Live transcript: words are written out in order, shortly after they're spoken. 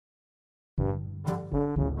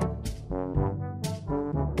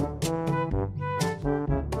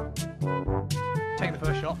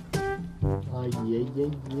shot.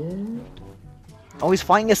 Yeah. Oh, he's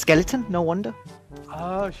fighting a skeleton? No wonder.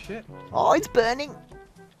 Oh shit. Oh, it's burning.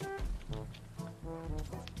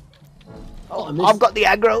 Oh, I I've missed. got the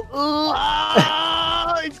aggro. Ooh.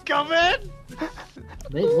 Ah, it's coming!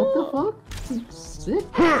 Mate, what the fuck? Sick.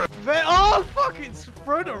 Oh fuck! It's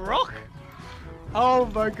thrown a rock. Oh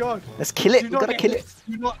my god. Let's kill it. Do We not gotta get kill hit. it.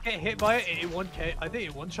 Do not get hit by it. It 1k. I think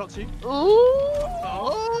it one shots you. Ooh.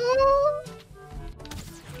 Oh.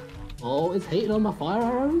 Oh, it's hating on my fire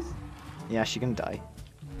arrows? Yeah, she can die.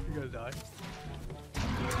 You're gonna die.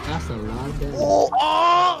 That's a lot of damage. Oh,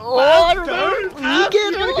 Oh, no. don't! Me get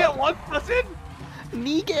You're gonna up. get one person.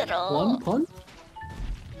 me get up. One punch?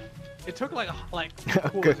 It took like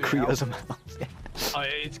Good quarters of Krios an hour. amount. Oh,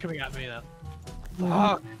 it's coming at me now.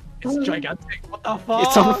 Fuck! It's gigantic. What the fuck?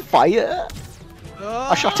 It's on fire.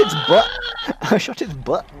 I shot its butt. I shot its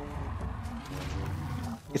butt.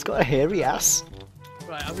 It's got a hairy ass.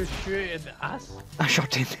 Right, I'm gonna shoot it in the ass. I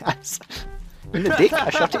shot it in the ass. In the dick. I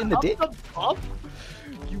shot it in the dick. Up,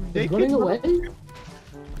 you It's naked running away.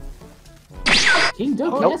 King,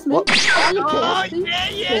 don't Nope. kiss me. What? Oh, yeah!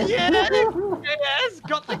 Yes,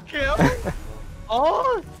 got the kill.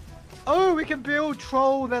 Oh, we can build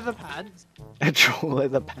troll leather pants. A troll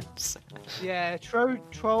leather pants. Yeah,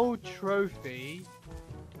 troll trophy.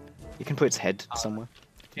 You can put its head somewhere.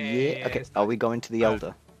 Yeah. Okay. Are we going to the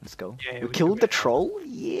Elder? Let's go. Yeah, we we killed can the go. troll.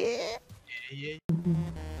 Yeah. Yeah.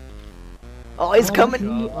 Oh, he's coming.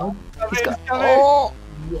 He's got. Oh.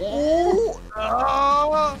 Yes.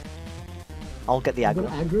 Oh. I'll get the I'm aggro.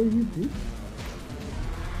 gonna aggro you, dude.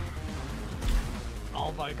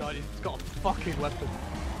 Oh my god, he's got a fucking weapon.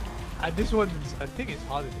 And this one's, I think it's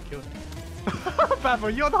harder to kill. Bad boy,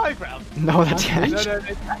 you're on the high ground. No, that's No, No, Yash. no,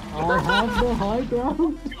 no. I have the high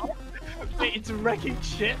ground. Wait, it's wrecking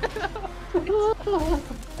shit.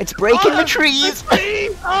 It's breaking Oh, the trees.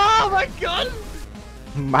 Steve! Oh my god!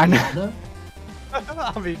 Man. No,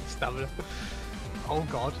 I mean, stamina. Oh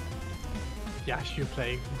god. Yash, you're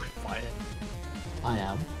playing with fire. I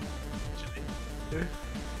am. Actually.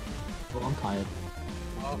 Well, I'm tired.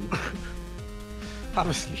 Oh. I'm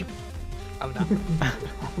asleep. I'm not.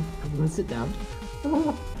 I'm gonna sit down.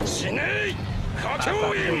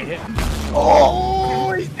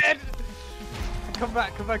 Oh, he's dead! Come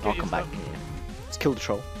back, Oh, get come your back. stuff. Let's kill the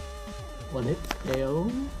troll. One hit.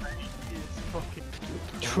 KO. It's fucking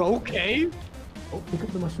troll cave? Oh, pick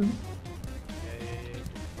up the mushroom.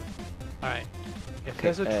 Yeah. Alright. If Okay,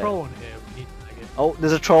 there's a troll in here, we need to take it. Oh,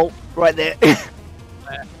 there's a troll right there.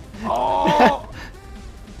 Oh!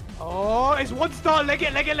 Oh, it's 1 star! Leg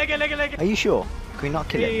it! Are you sure? Can we not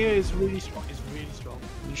kill Yeah, it? it's really strong. It's really strong.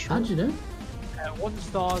 Are you sure? How'd you know? 1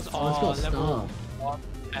 stars Oh, it's got are a level star. 1,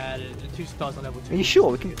 and 2 stars are level 2. Are you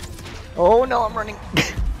sure we can? Oh no, I'm running.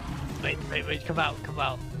 Wait, come out.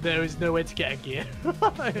 There is nowhere to get a gear.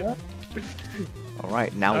 All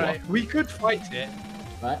right, now Alright, we could fight it.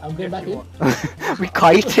 Right, I'm going back in. what? We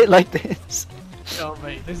kite it like this. Oh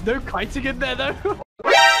mate, there's no kiting in there though.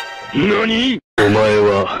 何お前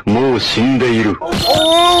はもう死んでいる。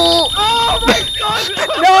 Oh Oh my god!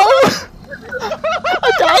 no!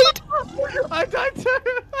 I died. I died too!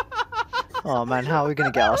 Oh man, how are we gonna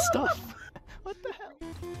get our stuff? What the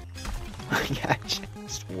hell? Yeah,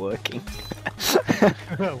 it's working.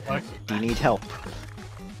 What? Do you need help?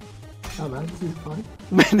 Oh man, this is fine.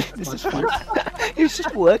 This is fun. It's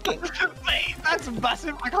just working. Mate, that's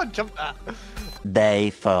massive. I can't jump that. Day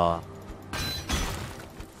 4.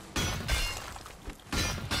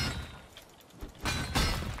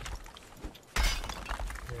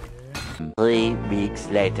 Three weeks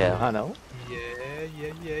later. I know.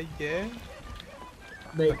 Yeah.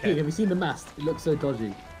 Mate, Okay. King, have you seen the mast? It looks so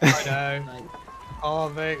dodgy. I know. Like, Oh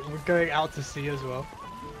mate, we're going out to sea as well.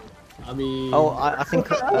 I mean... Oh, I think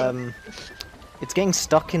it's getting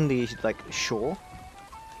stuck in the like shore.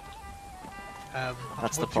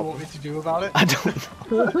 That's the what do you want me problem. to do about it? I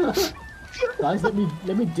don't know. Guys, let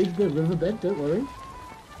me dig the riverbed, don't worry.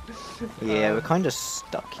 Yeah, we're kind of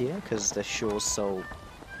stuck here because the shore's so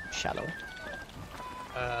shallow.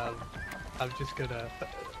 I'm just gonna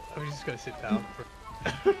sit down.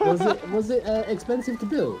 Was it expensive to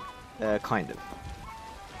build? Kind of.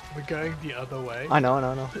 We're going the other way. I know.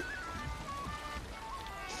 I'm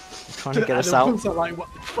trying to get us And out. everyone's like,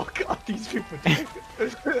 what the fuck are these people doing?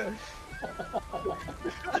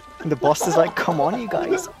 And the boss is like, "Come on, you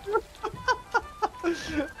guys."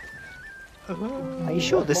 Are you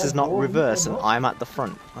sure this is not reverse and I'm at the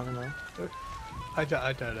front? I don't know. I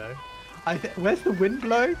don't know. Where's the wind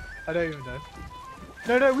blow? I don't even know.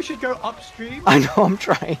 No, we should go upstream. I know. I'm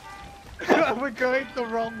trying. We're going the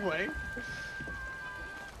wrong way.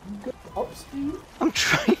 Go upstream. I'm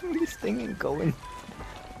trying this thing and going.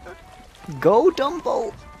 Go,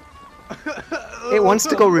 Dumbo! It wants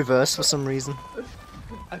to go reverse for some reason.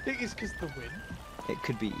 I think it's because the wind. It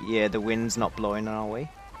could be, yeah, the wind's not blowing our way.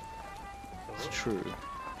 It's true.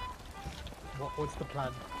 What's the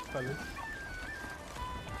plan, fellas?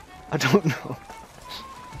 I don't know.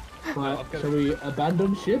 Right, shall we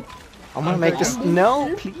abandon ship? I'm gonna make this.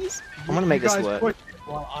 No, please. I'm gonna make this work. Push it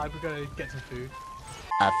while I'm gonna get some food.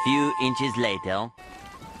 A few inches later.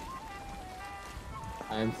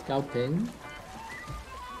 I am scouting.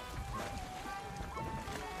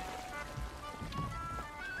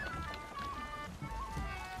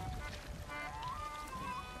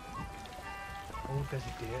 Oh, there's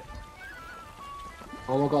a deer.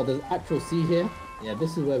 Oh my god, there's actual sea here. Yeah,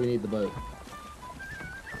 this is where we need the boat.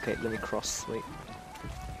 Okay, let me cross. Wait.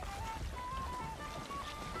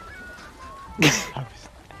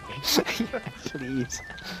 Please.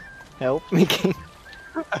 Help me, King.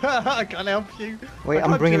 I can't help you. Wait, I I'm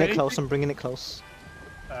can't bringing do it close. anything. I'm bringing it close.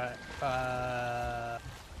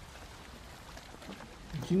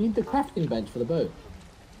 Do you need the crafting bench for the boat?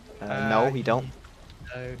 No, we don't.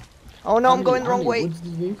 No. Oh no, How I'm many- going the how wrong many way. woods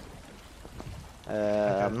did you need?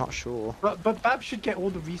 I'm not sure. But Bab should get all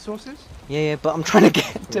the resources. Yeah, but I'm trying to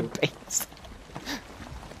get to base.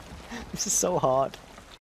 This is so hard.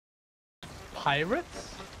 Pirates?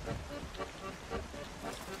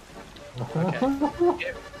 Okay.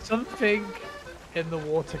 If something in the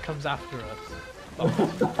water comes after us.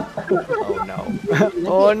 Oh no.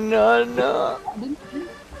 Oh no, no.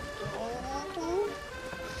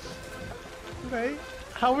 Okay.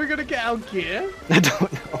 How are we gonna get our gear? I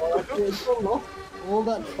don't know. It's all lost. All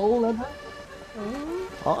that coal leather.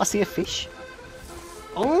 Oh, I see a fish.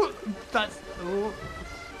 Oh, that's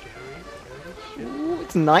scary. Ooh,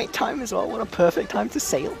 it's night time as well. What a perfect time to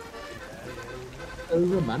sail. So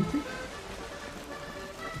romantic.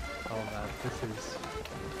 Oh man, this is.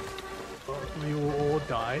 We will all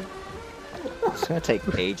die. It's gonna take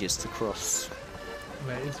ages to cross.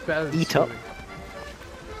 Mate, it's better than Eat up. swimming.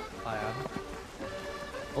 I am.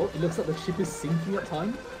 Oh, it looks like the ship is sinking at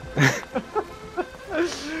times.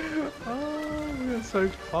 Oh, we are so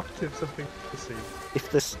fucked if something to see.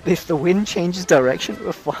 If the wind changes direction,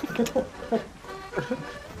 we're fucked.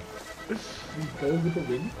 We go with the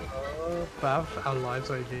wind. Bav, our lives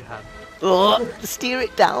are in your hand. Oh, steer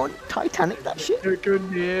it down. Titanic that shit. You're good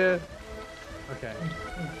near. Okay.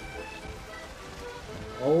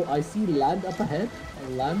 Oh, I see land up ahead. A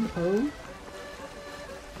land home.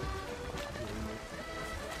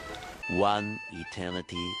 One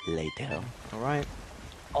eternity later. Alright.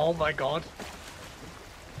 Oh my god.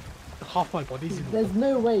 Half my body's in There's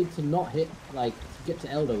no way to not hit, like, to get to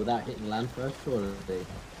Elder without hitting land first, surely.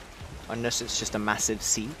 Unless it's just a massive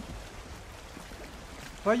sea.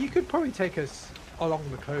 Well, you could probably take us along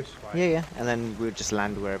the coast, right? Yeah. And then we'll just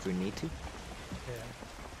land wherever we need to.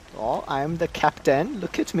 Yeah. Oh, I'm the captain.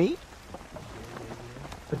 Look at me.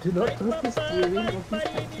 But do not trust the steering of this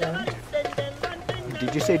captain.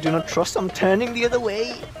 Did you say do not trust? I'm turning the other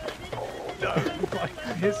way. No, like,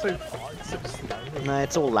 we're so far, it's so slow. No,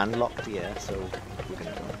 it's all landlocked, yeah, so we're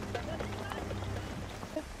gonna go.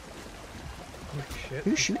 Oh shit.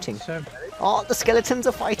 Who's shooting? So many. Oh, the skeletons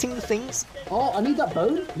are fighting the things. Oh, I need that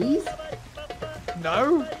bone, please.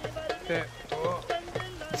 No! They're- oh.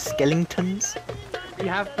 The skeletons. We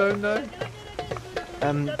have bone though?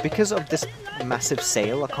 Because of this massive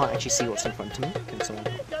sail, I can't actually see what's in front of me. Can someone?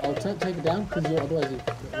 I'll take it down, because otherwise it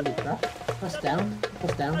really crash. Press down,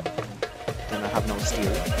 press down. Then I have no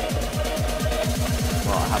steel.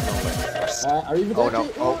 Well, I have no way to press. Are you Oh no,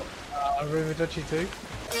 oh. Arrivederci too.